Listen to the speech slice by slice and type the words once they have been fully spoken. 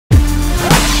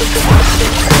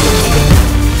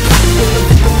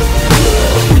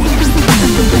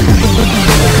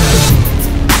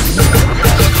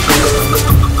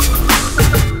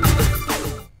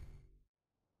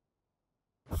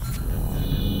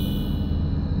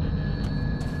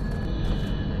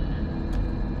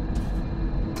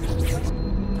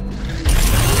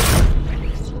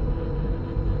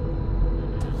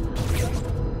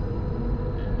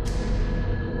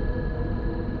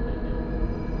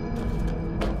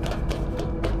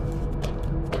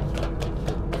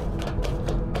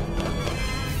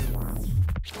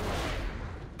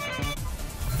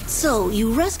So,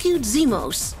 you rescued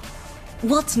Zemos.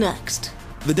 What's next?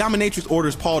 The Dominatrix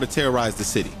orders Paul to terrorize the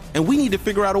city, and we need to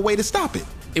figure out a way to stop it.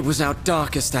 It was our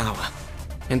darkest hour,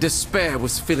 and despair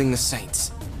was filling the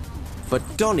Saints. But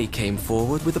Donnie came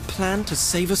forward with a plan to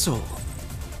save us all.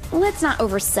 Let's not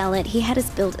oversell it. He had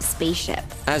us build a spaceship.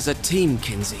 As a team,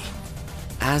 Kinsey.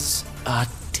 As a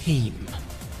team.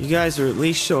 You guys are at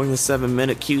least showing the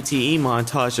 7-minute QTE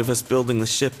montage of us building the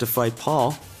ship to fight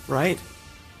Paul, right?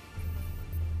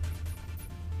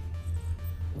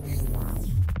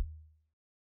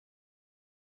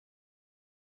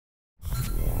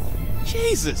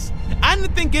 Jesus! I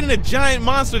didn't think getting a giant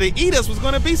monster to eat us was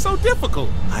gonna be so difficult.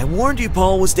 I warned you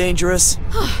Paul was dangerous.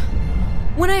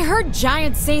 When I heard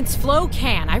Giant Saints Flow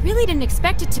Can, I really didn't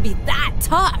expect it to be that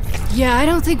tough. Yeah, I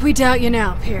don't think we doubt you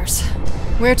now, Pierce.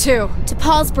 Where to? To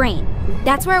Paul's brain.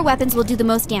 That's where our weapons will do the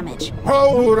most damage.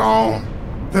 Hold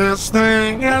on. This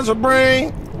thing has a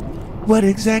brain. What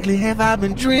exactly have I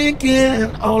been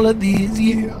drinking all of these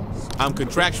years? I'm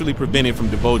contractually prevented from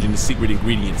divulging the secret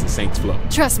ingredients in Saints Flow.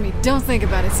 Trust me, don't think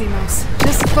about it, Zemos.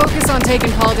 Just focus on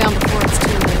taking Paul down before it's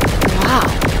too late. Wow,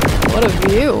 what a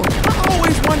view. I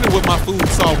always wondered what my food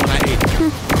saw when I ate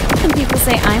it. Some people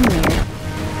say I'm weird.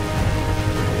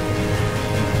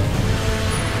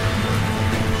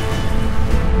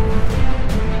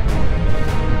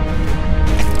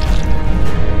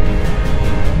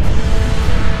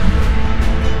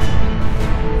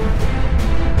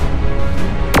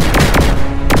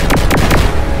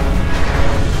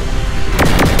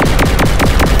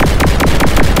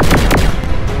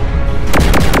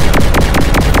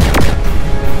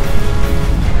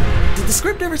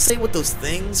 Ever say what those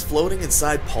things floating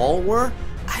inside Paul were?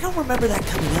 I don't remember that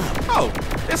coming up.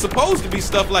 Oh, they're supposed to be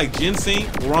stuff like ginseng,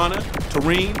 guarana,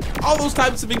 taurine, all those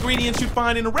types of ingredients you'd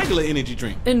find in a regular energy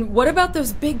drink. And what about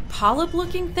those big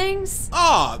polyp-looking things?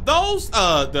 Those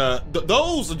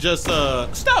are just,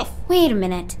 stuff. Wait a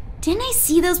minute. Didn't I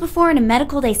see those before in a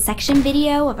medical dissection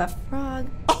video of a frog?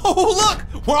 Oh,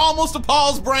 look! We're almost to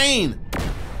Paul's brain!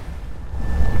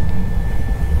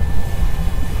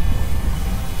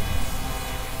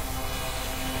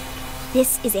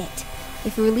 This is it.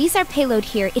 If we release our payload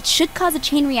here, it should cause a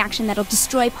chain reaction that'll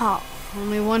destroy Paul.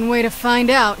 Only one way to find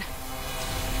out.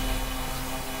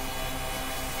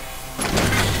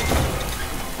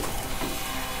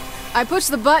 I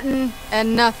pushed the button,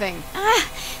 and nothing.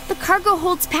 The cargo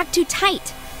hold's packed too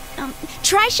tight.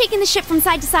 Try shaking the ship from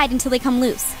side to side until they come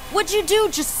loose. What'd you do,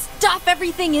 just stuff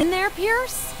everything in there,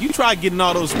 Pierce? You try getting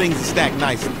all those things to stack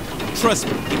nicely. Trust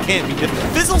me, it can't be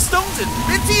difficult. Fizzlestones and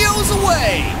Vitios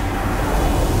away!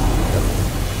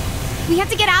 We have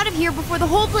to get out of here before the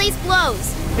whole place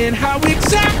blows. And how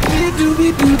exactly do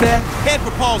we do that? Head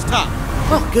for Paul's top.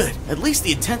 Oh, good. At least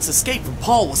the intense escape from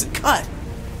Paul wasn't cut.